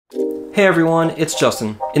Hey everyone, it's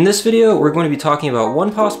Justin. In this video, we're going to be talking about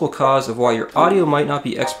one possible cause of why your audio might not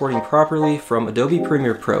be exporting properly from Adobe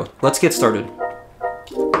Premiere Pro. Let's get started.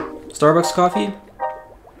 Starbucks coffee,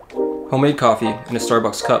 homemade coffee in a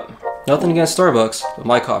Starbucks cup. Nothing against Starbucks, but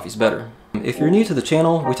my coffee's better. If you're new to the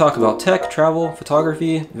channel, we talk about tech, travel,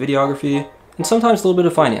 photography, videography, and sometimes a little bit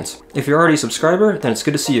of finance. If you're already a subscriber, then it's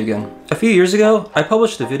good to see you again. A few years ago, I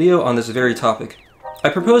published a video on this very topic. I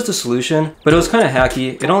proposed a solution, but it was kind of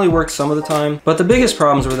hacky. It only worked some of the time, but the biggest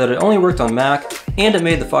problems were that it only worked on Mac, and it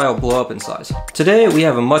made the file blow up in size. Today, we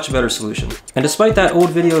have a much better solution. And despite that old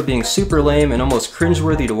video being super lame and almost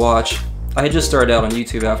cringeworthy to watch, I had just started out on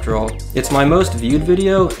YouTube after all. It's my most viewed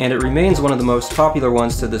video, and it remains one of the most popular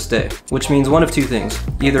ones to this day, which means one of two things.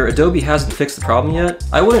 Either Adobe hasn't fixed the problem yet,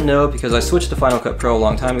 I wouldn't know because I switched to Final Cut Pro a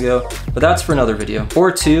long time ago, but that's for another video.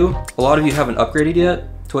 Or two, a lot of you haven't upgraded yet,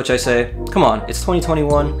 to which I say, come on, it's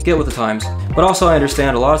 2021, get with the times. But also I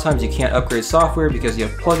understand a lot of times you can't upgrade software because you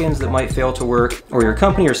have plugins that might fail to work, or your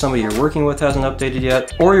company or somebody you're working with hasn't updated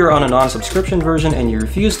yet, or you're on a non-subscription version and you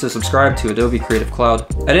refuse to subscribe to Adobe Creative Cloud.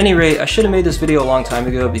 At any rate, I should have made this video a long time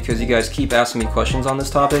ago because you guys keep asking me questions on this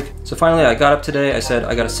topic. So finally I got up today, I said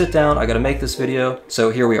I gotta sit down, I gotta make this video, so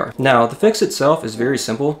here we are. Now, the fix itself is very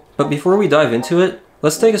simple, but before we dive into it,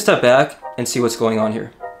 let's take a step back and see what's going on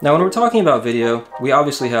here. Now when we're talking about video, we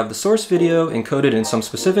obviously have the source video encoded in some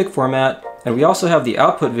specific format, and we also have the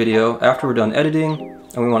output video after we're done editing,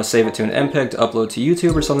 and we want to save it to an MPEG to upload to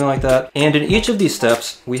YouTube or something like that. And in each of these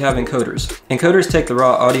steps, we have encoders. Encoders take the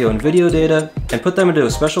raw audio and video data and put them into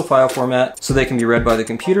a special file format so they can be read by the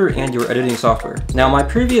computer and your editing software. Now my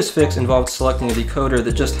previous fix involved selecting a decoder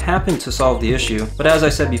that just happened to solve the issue, but as I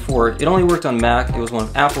said before, it only worked on Mac, it was one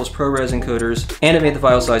of Apple's ProRes encoders, and it made the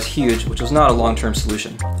file size huge, which was not a long-term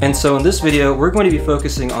solution. And so in this video, we're going to be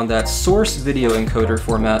focusing on that source video encoder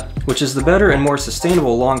format, which is the better and more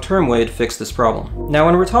sustainable long-term way to fix this problem. Now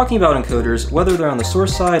when we're talking about encoders, whether they're on the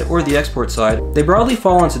source side or the export side, they broadly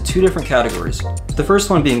fall into two different categories. The first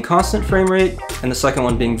one being constant frame rate, and the second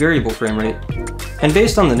one being variable frame rate. And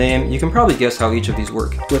based on the name, you can probably guess how each of these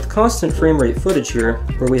work. With constant frame rate footage here,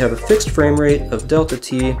 where we have a fixed frame rate of delta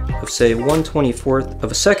t of say 1/24th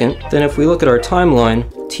of a second, then if we look at our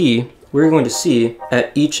timeline, t, we're going to see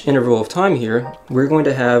at each interval of time here, we're going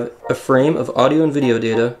to have a frame of audio and video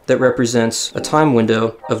data that represents a time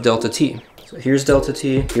window of delta t. So here's delta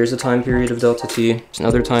t, here's a time period of delta t, here's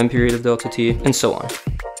another time period of delta t, and so on.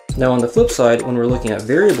 Now on the flip side, when we're looking at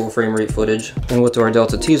variable frame rate footage, then what do our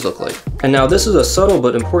delta t's look like? And now this is a subtle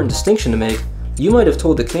but important distinction to make. You might have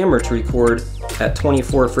told the camera to record at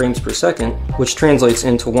 24 frames per second, which translates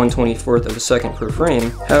into 1/24th of a second per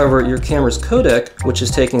frame. However, your camera's codec, which is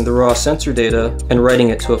taking the raw sensor data and writing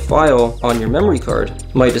it to a file on your memory card,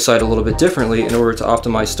 might decide a little bit differently in order to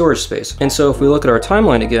optimize storage space. And so if we look at our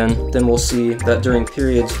timeline again, then we'll see that during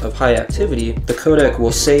periods of high activity, the codec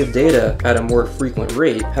will save data at a more frequent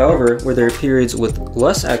rate. However, where there are periods with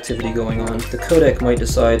less activity going on, the codec might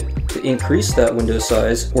decide to increase that window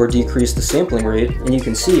size or decrease the sampling rate. And you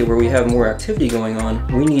can see where we have more activity going on,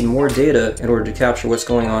 we need more data in order to capture what's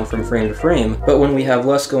going on from frame to frame. But when we have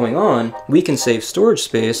less going on, we can save storage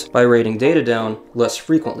space by writing data down less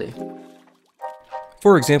frequently.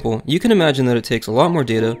 For example, you can imagine that it takes a lot more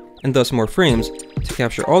data, and thus more frames, to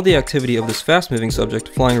capture all the activity of this fast-moving subject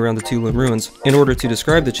flying around the Tulum ruins in order to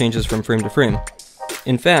describe the changes from frame to frame.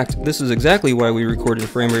 In fact, this is exactly why we recorded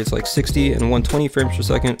frame rates like 60 and 120 frames per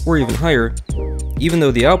second, or even higher, even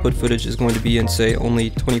though the output footage is going to be in, say, only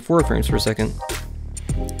 24 frames per second.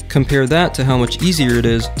 Compare that to how much easier it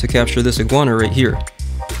is to capture this iguana right here.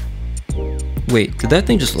 Wait, did that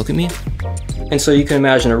thing just look at me? And so you can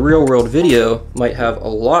imagine a real-world video might have a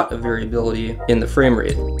lot of variability in the frame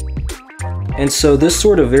rate. And so this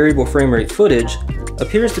sort of variable frame rate footage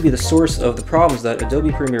appears to be the source of the problems that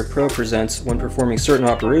Adobe Premiere Pro presents when performing certain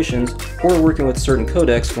operations or working with certain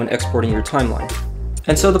codecs when exporting your timeline.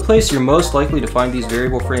 And so the place you're most likely to find these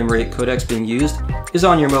variable frame rate codecs being used is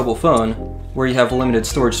on your mobile phone, where you have limited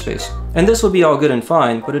storage space. And this will be all good and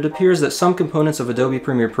fine, but it appears that some components of Adobe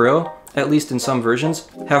Premiere Pro, at least in some versions,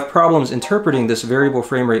 have problems interpreting this variable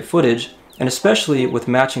frame rate footage, and especially with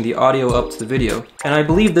matching the audio up to the video. And I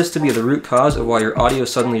believe this to be the root cause of why your audio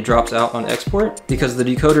suddenly drops out on export, because the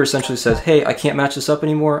decoder essentially says, hey, I can't match this up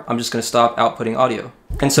anymore, I'm just going to stop outputting audio.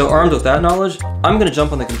 And so armed with that knowledge, I'm going to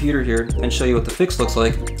jump on the computer here and show you what the fix looks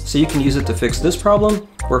like, so you can use it to fix this problem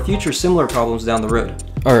or future similar problems down the road.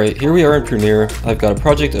 Alright, here we are in Premiere. I've got a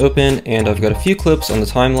project open and I've got a few clips on the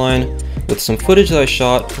timeline with some footage that I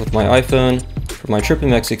shot with my iPhone for my trip in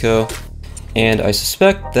Mexico, and I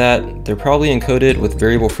suspect that they're probably encoded with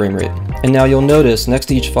variable frame rate. And now you'll notice next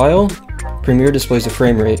to each file, Premiere displays a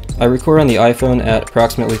frame rate. I record on the iPhone at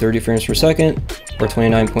approximately 30 frames per second, or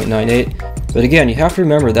 29.98, but again, you have to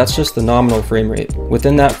remember that's just the nominal frame rate.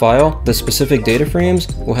 Within that file, the specific data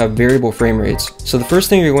frames will have variable frame rates. So the first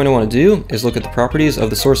thing you're going to want to do is look at the properties of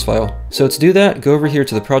the source file. So to do that, go over here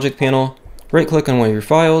to the project panel, right-click on one of your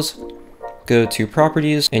files, go to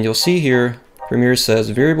Properties, and you'll see here, Premiere says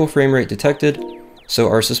Variable Frame Rate Detected. So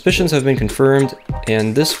our suspicions have been confirmed,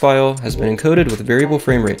 and this file has been encoded with variable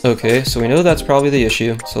frame rate. Okay, so we know that's probably the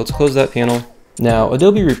issue, so let's close that panel. Now,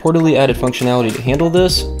 Adobe reportedly added functionality to handle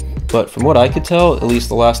this, but from what I could tell, at least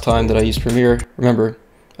the last time that I used Premiere, remember,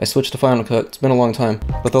 I switched to Final Cut, it's been a long time,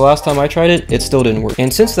 but the last time I tried it, it still didn't work.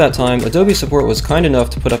 And since that time, Adobe support was kind enough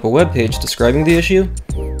to put up a web page describing the issue,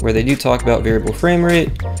 where they do talk about variable frame rate,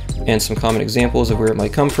 and some common examples of where it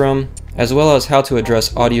might come from, as well as how to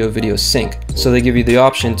address audio-video sync. So they give you the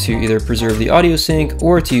option to either preserve the audio sync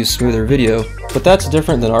or to use smoother video, but that's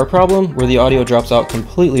different than our problem where the audio drops out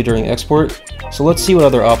completely during export. So let's see what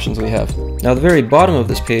other options we have. Now the very bottom of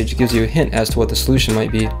this page gives you a hint as to what the solution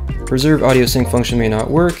might be. Preserve audio sync function may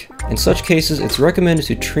not work. In such cases, it's recommended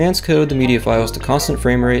to transcode the media files to constant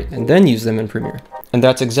frame rate and then use them in Premiere. And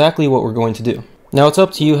that's exactly what we're going to do. Now it's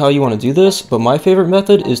up to you how you want to do this, but my favorite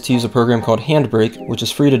method is to use a program called Handbrake, which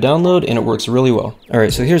is free to download and it works really well.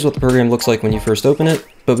 Alright, so here's what the program looks like when you first open it.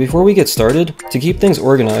 But before we get started, to keep things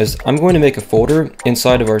organized, I'm going to make a folder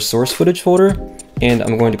inside of our source footage folder, and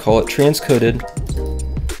I'm going to call it transcoded.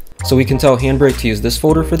 So we can tell Handbrake to use this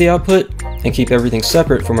folder for the output and keep everything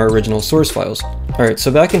separate from our original source files. Alright,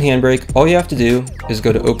 so back in Handbrake, all you have to do is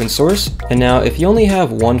go to open source, and now if you only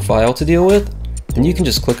have one file to deal with, then you can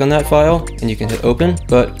just click on that file and you can hit open.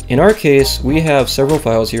 But in our case, we have several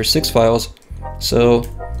files here, 6 files. So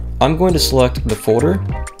I'm going to select the folder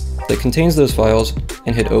that contains those files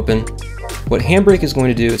and hit open. What Handbrake is going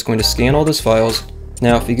to do, it's going to scan all those files.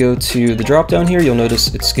 Now if you go to the drop down here, you'll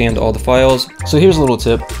notice it scanned all the files. So here's a little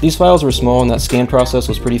tip. These files were small and that scan process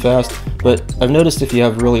was pretty fast, but I've noticed if you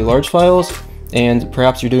have really large files, and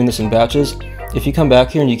perhaps you're doing this in batches, if you come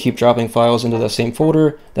back here and you keep dropping files into that same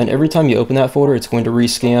folder, then every time you open that folder, it's going to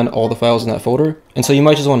rescan all the files in that folder. And so you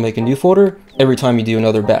might just want to make a new folder every time you do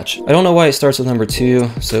another batch. I don't know why it starts with number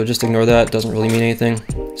 2, so just ignore that, it doesn't really mean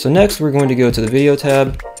anything. So next we're going to go to the video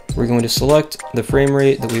tab. We're going to select the frame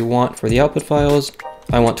rate that we want for the output files.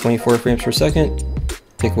 I want 24 frames per second.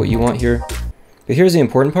 Pick what you want here. But here's the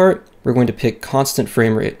important part. We're going to pick constant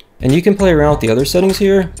frame rate. And you can play around with the other settings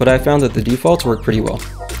here, but I found that the defaults work pretty well.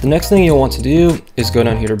 The next thing you'll want to do is go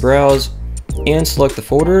down here to Browse and select the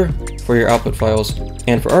folder for your output files.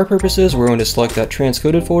 And for our purposes, we're going to select that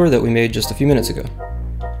transcoded folder that we made just a few minutes ago.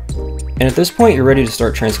 And at this point, you're ready to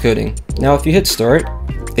start transcoding. Now, if you hit start,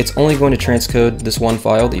 it's only going to transcode this one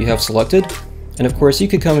file that you have selected. And of course, you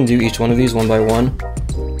could come and do each one of these one by one.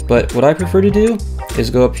 But what I prefer to do is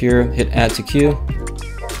go up here, hit add to queue.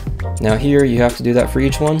 Now here, you have to do that for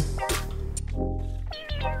each one,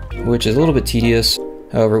 which is a little bit tedious.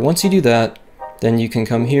 However, once you do that, then you can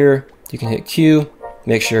come here, you can hit queue,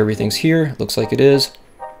 make sure everything's here, looks like it is,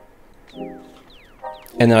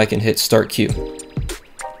 and then I can hit start queue.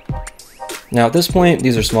 Now at this point,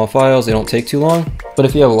 these are small files, they don't take too long, but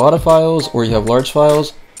if you have a lot of files or you have large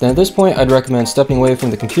files, then at this point I'd recommend stepping away from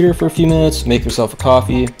the computer for a few minutes, make yourself a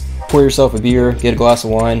coffee, pour yourself a beer, get a glass of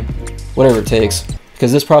wine, whatever it takes,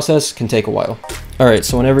 because this process can take a while. Alright,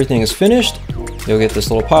 so when everything is finished, you'll get this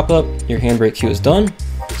little pop-up, your Handbrake queue is done,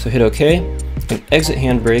 so hit OK, and exit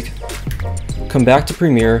Handbrake, come back to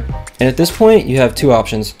Premiere, and at this point you have two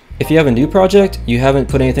options. If you have a new project, you haven't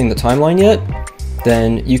put anything in the timeline yet,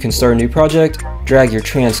 then you can start a new project, drag your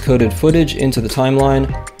transcoded footage into the timeline,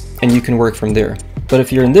 and you can work from there. But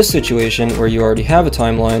if you're in this situation where you already have a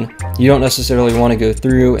timeline, you don't necessarily want to go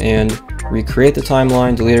through and recreate the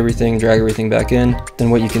timeline, delete everything, drag everything back in, then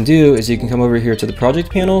what you can do is you can come over here to the project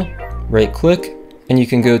panel, right click, and you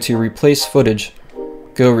can go to replace footage.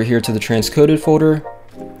 Go over here to the transcoded folder,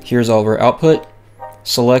 here's all of our output,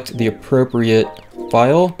 select the appropriate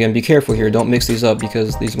file. Again, be careful here, don't mix these up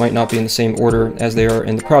because these might not be in the same order as they are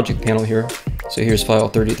in the project panel here. So here's file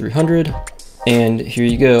 3300. And here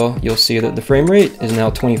you go, you'll see that the frame rate is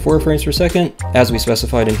now 24 frames per second, as we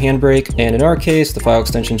specified in Handbrake, and in our case, the file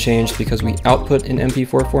extension changed because we output in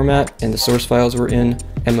MP4 format and the source files were in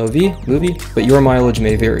MOV, movie, but your mileage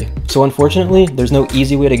may vary. So unfortunately, there's no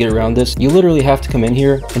easy way to get around this. You literally have to come in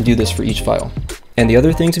here and do this for each file. And the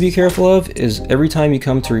other thing to be careful of is every time you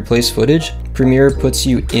come to replace footage, Premiere puts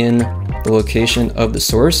you in the location of the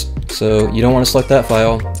source. So you don't want to select that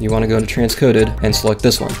file, you want to go to transcoded and select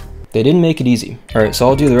this one. They didn't make it easy. Alright, so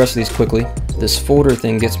I'll do the rest of these quickly. This folder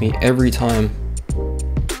thing gets me every time.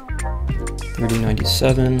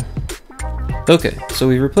 3097. Okay, so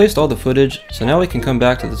we've replaced all the footage, so now we can come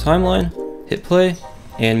back to the timeline, hit play,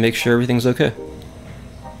 and make sure everything's okay.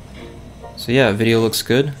 So yeah, video looks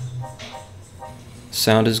good.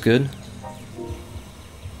 Sound is good.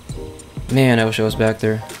 Man, I wish I was back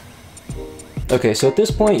there. Okay, so at this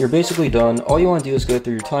point, you're basically done. All you want to do is go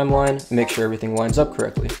through your timeline and make sure everything lines up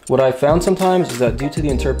correctly. What I've found sometimes is that due to the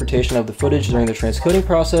interpretation of the footage during the transcoding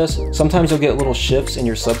process, sometimes you'll get little shifts in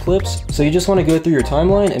your subclips, so you just want to go through your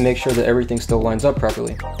timeline and make sure that everything still lines up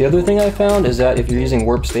properly. The other thing I found is that if you're using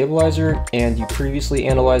warp stabilizer and you previously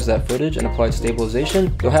analyzed that footage and applied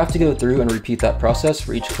stabilization, you'll have to go through and repeat that process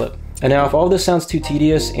for each clip. And now if all this sounds too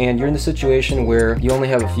tedious and you're in the situation where you only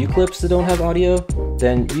have a few clips that don't have audio,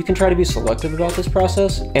 then you can try to be selective about this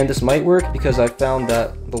process. And this might work because I've found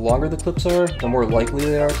that the longer the clips are, the more likely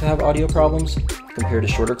they are to have audio problems compared to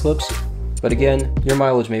shorter clips. But again, your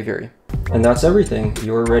mileage may vary. And that's everything.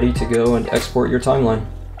 You're ready to go and export your timeline.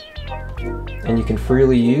 And you can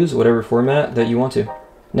freely use whatever format that you want to.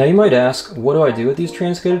 Now you might ask, what do I do with these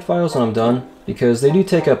transcoded files when I'm done? Because they do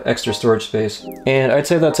take up extra storage space. And I'd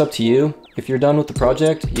say that's up to you. If you're done with the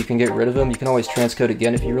project, you can get rid of them. You can always transcode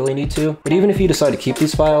again if you really need to. But even if you decide to keep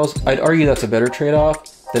these files, I'd argue that's a better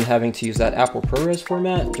trade-off than having to use that Apple ProRes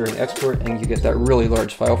format during export, and you get that really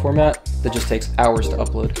large file format that just takes hours to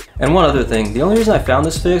upload. And one other thing, the only reason I found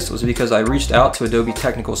this fixed was because I reached out to Adobe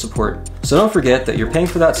technical support. So don't forget that you're paying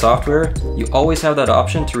for that software, you always have that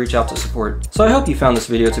option to reach out to support. So I hope you found this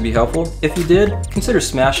video to be helpful. If you did, consider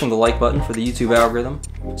smashing the like button for the YouTube algorithm,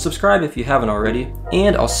 subscribe if you haven't already,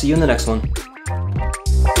 and I'll see you in the next one.